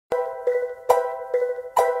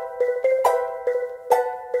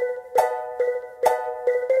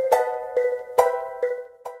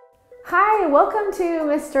welcome to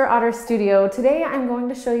Mr. Otter Studio. Today I'm going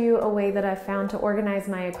to show you a way that I've found to organize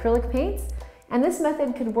my acrylic paints, and this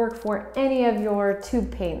method could work for any of your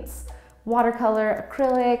tube paints. Watercolor,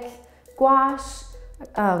 acrylic, gouache,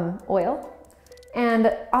 oil.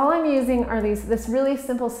 And all I'm using are this really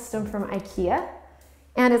simple system from Ikea,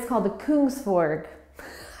 and it's called the Kungsfors.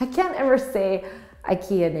 I can't ever say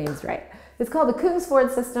Ikea names right. It's called the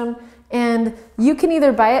Kungsfors system, and you can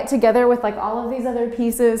either buy it together with like all of these other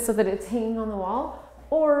pieces so that it's hanging on the wall,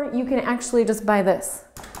 or you can actually just buy this.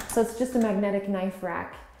 So it's just a magnetic knife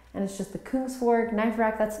rack, and it's just the Kungsfors knife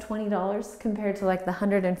rack. That's $20 compared to like the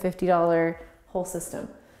 $150 whole system.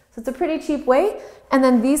 So it's a pretty cheap way. And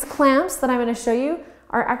then these clamps that I'm going to show you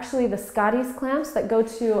are actually the Skadis clamps that go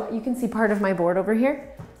to, you can see part of my board over here.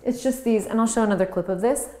 It's just these, and I'll show another clip of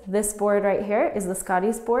this. This board right here is the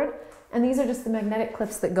Skadis board, and these are just the magnetic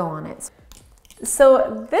clips that go on it.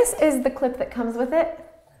 So this is the clip that comes with it,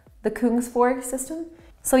 the Kungsfors system.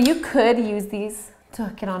 So you could use these to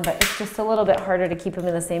hook it on, but it's just a little bit harder to keep them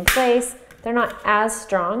in the same place. They're not as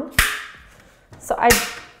strong. So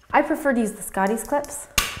I prefer to use the Skadis clips.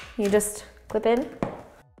 You just clip in,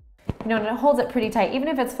 you know, and it holds it pretty tight. Even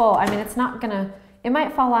if it's full, I mean, it's not gonna, it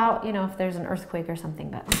might fall out, you know, if there's an earthquake or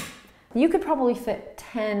something, but you could probably fit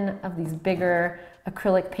 10 of these bigger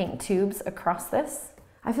acrylic paint tubes across this.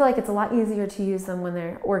 I feel like it's a lot easier to use them when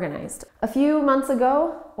they're organized. A few months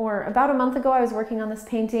ago, or about a month ago, I was working on this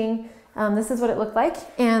painting. This is what it looked like,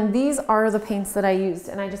 and these are the paints that I used,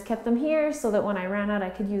 and I just kept them here so that when I ran out I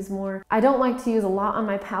could use more. I don't like to use a lot on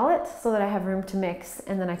my palette so that I have room to mix,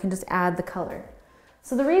 and then I can just add the color.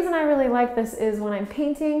 So the reason I really like this is when I'm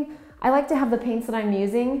painting, I like to have the paints that I'm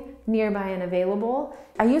using nearby and available.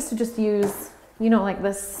 I used to just use, you know, like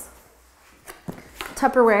this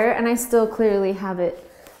Tupperware, and I still clearly have it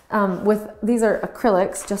these are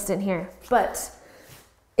acrylics just in here, but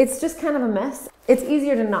it's just kind of a mess. It's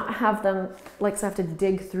easier to not have them, like, so I have to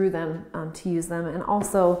dig through them to use them. And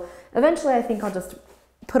also, eventually I think I'll just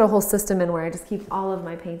put a whole system in where I just keep all of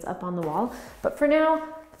my paints up on the wall. But for now,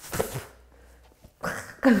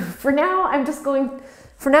 I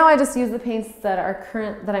just use the paints that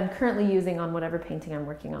I'm currently using on whatever painting I'm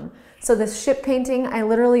working on. So this ship painting, I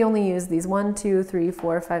literally only use these 1, 2, 3,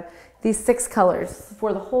 4, 5, these 6 colors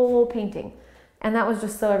for the whole painting. And that was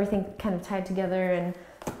just so everything kind of tied together, and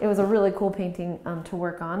it was a really cool painting to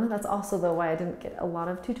work on. That's also though why I didn't get a lot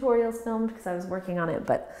of tutorials filmed, because I was working on it,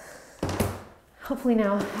 but hopefully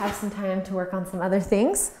now I have some time to work on some other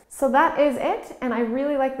things. So that is it, and I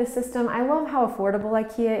really like this system. I love how affordable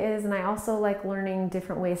Ikea is, and I also like learning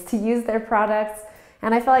different ways to use their products,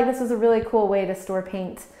 and I felt like this was a really cool way to store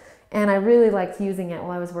paint, and I really liked using it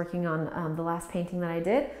while I was working on the last painting that I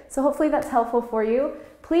did. So hopefully that's helpful for you.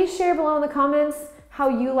 Please share below in the comments how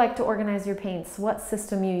you like to organize your paints, what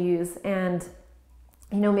system you use, and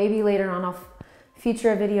you know, maybe later on I'll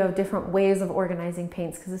feature a video of different ways of organizing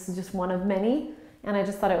paints, because this is just one of many, and I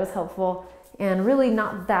just thought it was helpful and really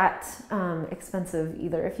not that expensive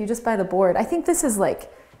either. If you just buy the board, I think this is like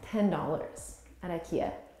 $10 at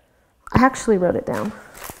Ikea. I actually wrote it down.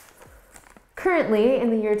 Currently,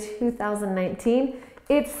 in the year 2019,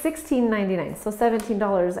 it's $16.99, so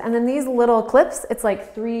 $17. And then these little clips, it's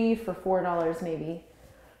like 3 for $4 maybe.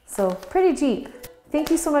 So pretty cheap.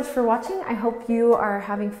 Thank you so much for watching. I hope you are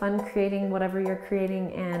having fun creating whatever you're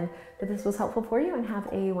creating, and that this was helpful for you, and have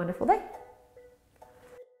a wonderful day.